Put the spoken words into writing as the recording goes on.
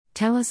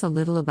Tell us a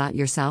little about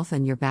yourself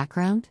and your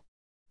background.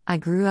 I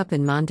grew up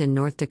in Mondon,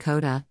 North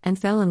Dakota, and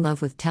fell in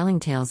love with telling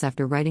tales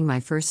after writing my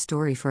first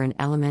story for an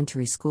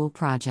elementary school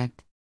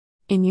project.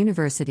 In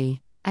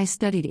university, I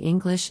studied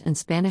English and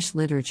Spanish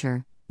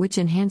literature, which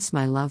enhanced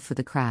my love for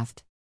the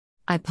craft.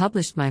 I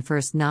published my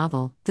first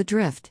novel, The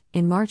Drift,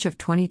 in March of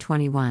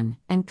 2021,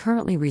 and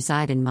currently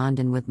reside in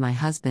Mondon with my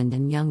husband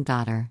and young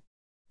daughter.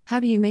 How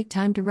do you make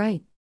time to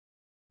write?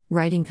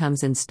 Writing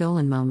comes in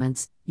stolen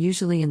moments,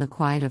 usually in the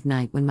quiet of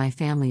night when my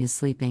family is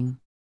sleeping.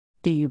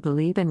 Do you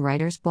believe in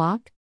writer's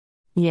block?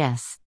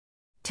 Yes.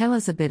 Tell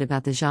us a bit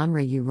about the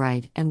genre you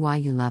write and why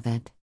you love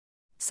it.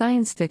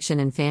 Science fiction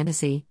and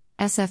fantasy,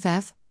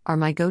 SFF, are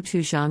my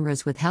go-to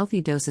genres with healthy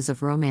doses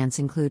of romance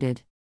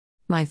included.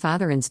 My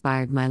father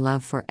inspired my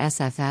love for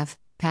SFF,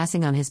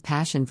 passing on his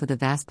passion for the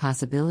vast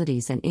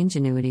possibilities and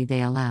ingenuity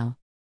they allow.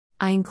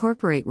 I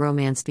incorporate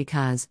romance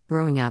because,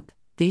 growing up,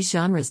 these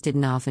genres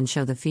didn't often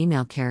show the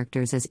female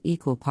characters as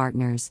equal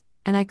partners,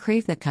 and I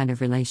crave that kind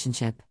of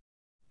relationship.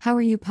 How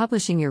are you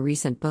publishing your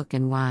recent book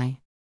and why?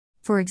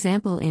 For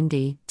example,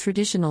 indie,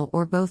 traditional,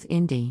 or both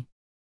indie.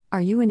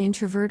 Are you an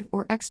introvert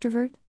or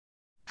extrovert?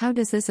 How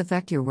does this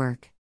affect your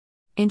work?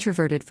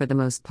 Introverted for the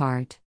most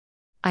part.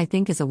 I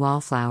think as a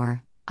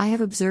wallflower, I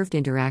have observed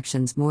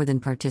interactions more than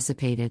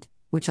participated,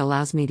 which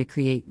allows me to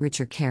create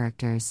richer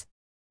characters.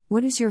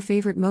 What is your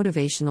favorite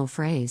motivational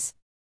phrase?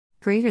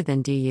 Greater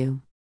than do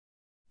you?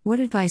 What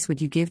advice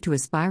would you give to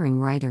aspiring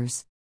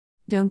writers?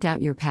 Don't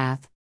doubt your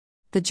path.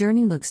 The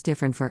journey looks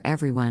different for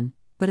everyone,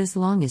 but as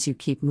long as you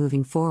keep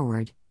moving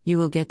forward, you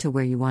will get to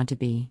where you want to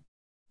be.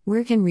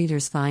 Where can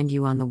readers find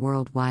you on the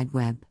World Wide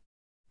Web?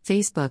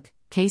 Facebook,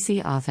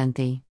 Casie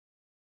Aufenthie.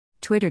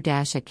 Twitter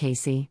 @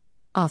 Casie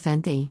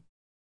Aufenthie.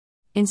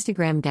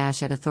 Instagram @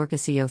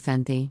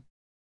 @AuThursday.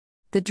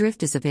 The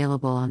Drift is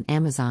available on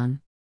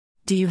Amazon.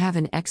 Do you have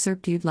an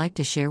excerpt you'd like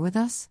to share with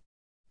us?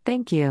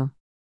 Thank you.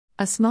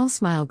 A small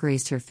smile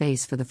graced her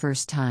face for the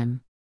first time.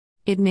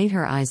 It made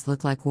her eyes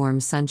look like warm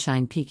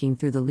sunshine peeking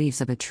through the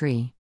leaves of a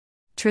tree.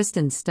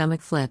 Tristan's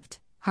stomach flipped,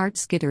 heart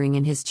skittering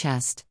in his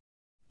chest.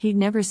 He'd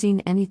never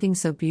seen anything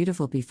so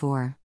beautiful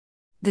before.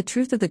 The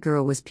truth of the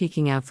girl was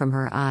peeking out from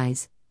her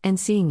eyes, and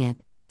seeing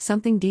it,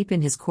 something deep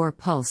in his core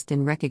pulsed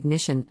in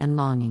recognition and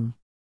longing.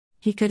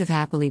 He could have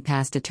happily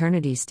passed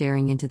eternity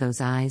staring into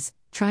those eyes,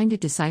 trying to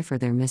decipher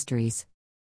their mysteries.